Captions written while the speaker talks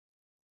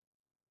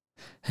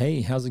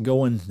Hey, how's it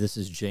going? This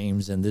is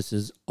James, and this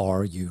is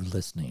Are You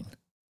Listening?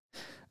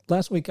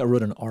 Last week, I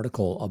wrote an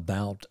article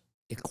about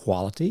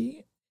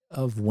equality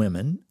of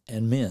women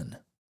and men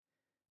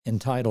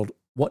entitled,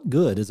 What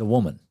Good is a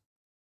Woman?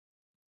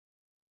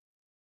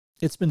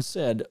 It's been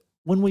said,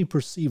 when we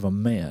perceive a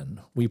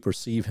man, we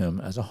perceive him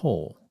as a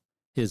whole.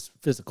 His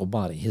physical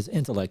body, his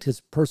intellect,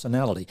 his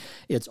personality,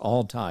 it's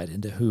all tied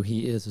into who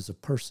he is as a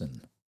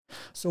person.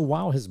 So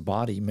while his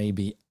body may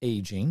be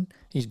aging,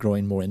 he's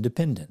growing more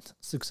independent,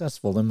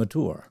 successful, and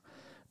mature.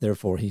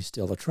 Therefore, he's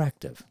still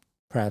attractive,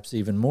 perhaps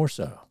even more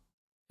so.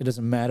 It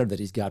doesn't matter that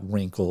he's got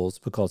wrinkles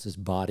because his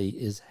body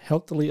is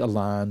healthily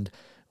aligned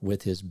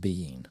with his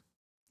being.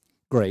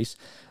 Grace,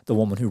 the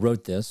woman who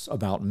wrote this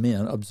about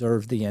men,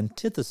 observed the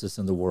antithesis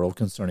in the world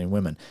concerning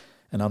women.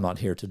 And I'm not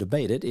here to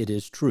debate it. It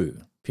is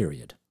true,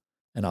 period.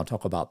 And I'll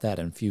talk about that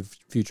in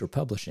future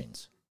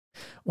publishings.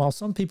 While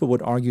some people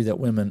would argue that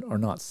women are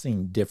not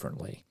seen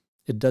differently,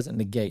 it doesn't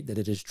negate that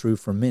it is true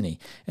for many,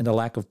 and a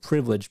lack of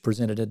privilege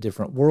presented a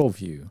different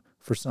worldview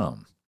for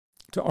some.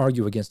 To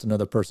argue against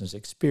another person's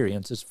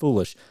experience is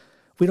foolish.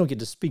 We don't get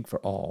to speak for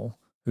all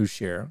who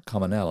share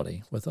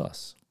commonality with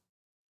us.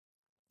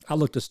 I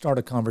look to start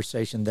a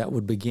conversation that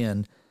would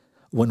begin,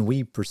 when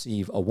we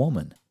perceive a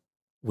woman,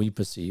 we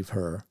perceive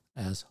her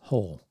as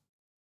whole.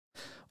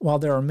 While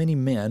there are many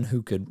men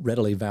who could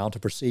readily vow to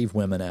perceive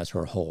women as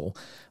her whole,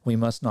 we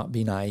must not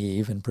be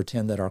naive and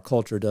pretend that our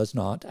culture does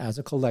not, as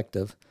a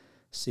collective,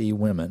 see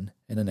women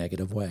in a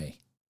negative way.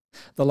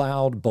 The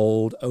loud,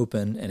 bold,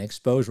 open, and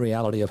exposed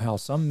reality of how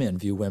some men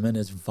view women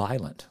is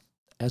violent,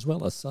 as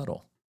well as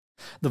subtle.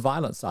 The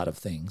violent side of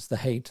things, the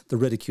hate, the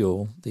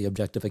ridicule, the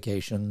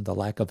objectification, the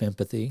lack of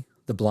empathy,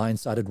 the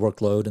blind-sided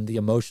workload, and the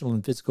emotional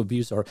and physical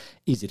abuse are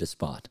easy to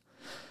spot.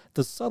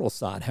 The subtle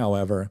side,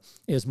 however,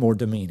 is more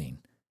demeaning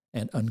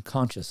and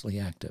unconsciously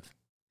active.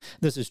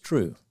 This is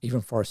true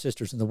even for our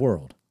sisters in the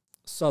world.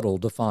 Subtle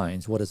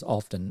defines what is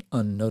often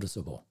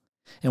unnoticeable,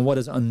 and what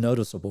is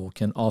unnoticeable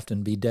can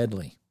often be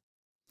deadly.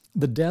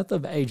 The death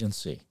of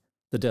agency,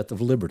 the death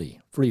of liberty,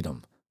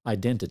 freedom,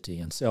 identity,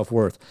 and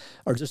self-worth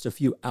are just a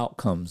few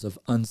outcomes of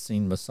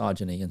unseen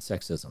misogyny and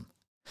sexism.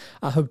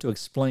 I hope to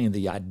explain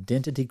the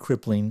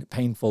identity-crippling,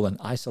 painful, and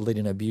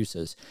isolating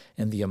abuses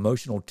and the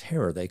emotional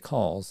terror they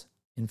cause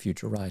in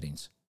future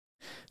writings.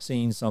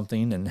 Seeing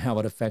something and how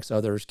it affects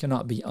others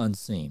cannot be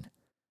unseen.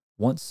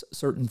 Once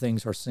certain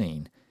things are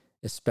seen,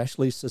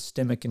 especially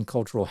systemic and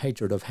cultural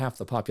hatred of half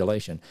the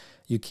population,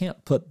 you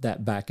can't put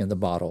that back in the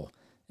bottle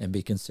and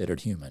be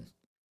considered human.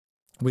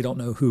 We don't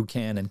know who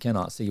can and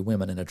cannot see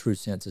women in a true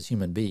sense as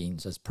human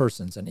beings, as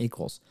persons and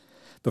equals.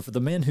 But for the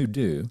men who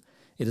do,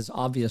 it is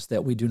obvious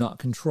that we do not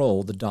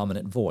control the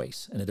dominant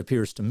voice, and it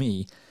appears to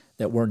me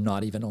that we're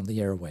not even on the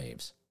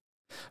airwaves.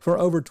 For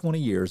over 20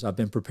 years, I've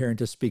been preparing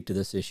to speak to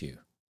this issue.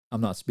 I'm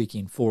not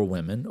speaking for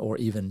women or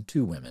even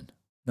to women.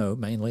 No,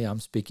 mainly I'm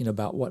speaking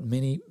about what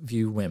many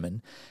view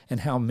women and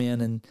how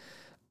men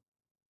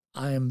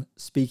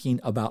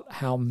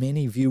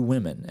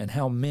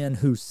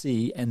who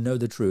see and know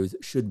the truth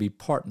should be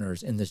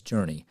partners in this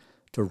journey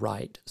to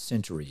right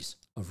centuries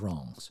of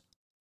wrongs.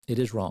 It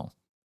is wrong,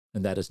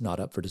 and that is not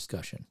up for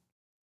discussion.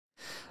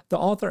 The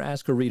author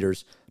asks her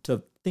readers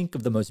to think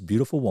of the most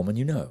beautiful woman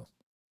you know.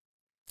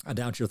 I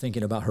doubt you're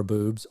thinking about her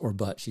boobs or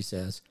butt, she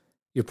says.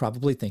 You're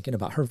probably thinking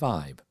about her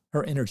vibe,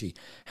 her energy,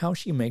 how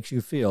she makes you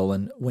feel,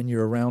 and when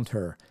you're around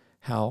her,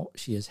 how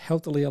she is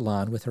healthily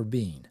aligned with her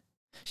being.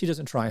 She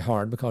doesn't try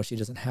hard because she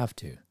doesn't have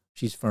to.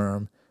 She's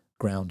firm,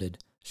 grounded,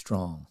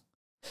 strong.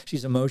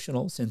 She's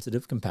emotional,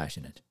 sensitive,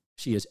 compassionate.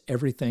 She is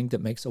everything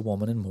that makes a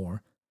woman and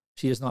more.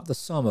 She is not the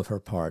sum of her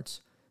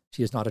parts.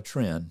 She is not a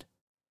trend.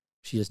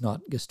 She is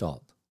not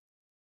gestalt.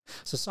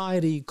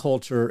 Society,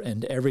 culture,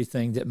 and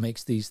everything that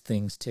makes these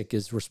things tick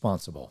is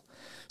responsible.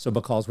 So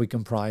because we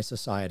comprise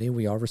society,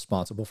 we are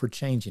responsible for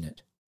changing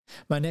it.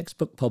 My next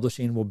book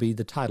publishing will be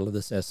the title of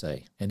this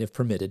essay, and if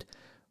permitted,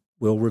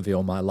 will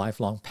reveal my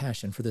lifelong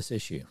passion for this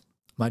issue,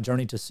 my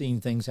journey to seeing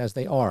things as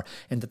they are,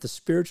 and that the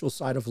spiritual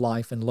side of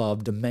life and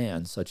love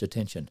demands such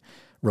attention,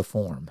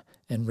 reform,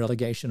 and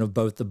relegation of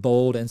both the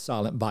bold and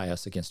silent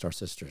bias against our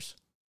sisters.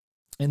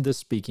 In this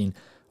speaking,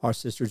 our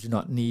sisters do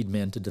not need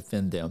men to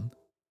defend them,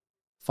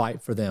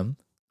 fight for them,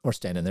 or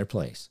stand in their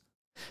place.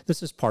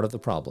 This is part of the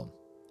problem.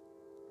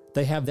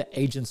 They have the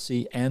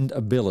agency and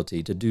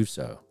ability to do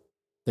so.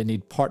 They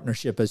need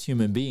partnership as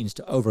human beings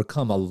to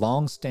overcome a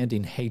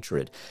long-standing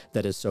hatred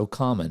that is so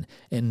common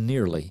and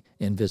nearly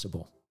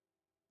invisible.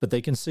 But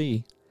they can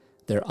see.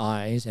 Their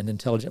eyes and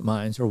intelligent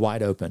minds are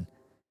wide open,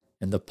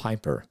 and the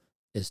piper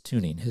is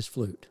tuning his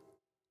flute.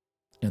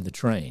 And the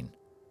train,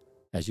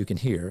 as you can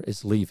hear,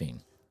 is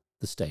leaving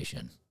the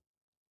station.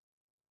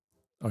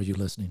 Are you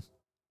listening?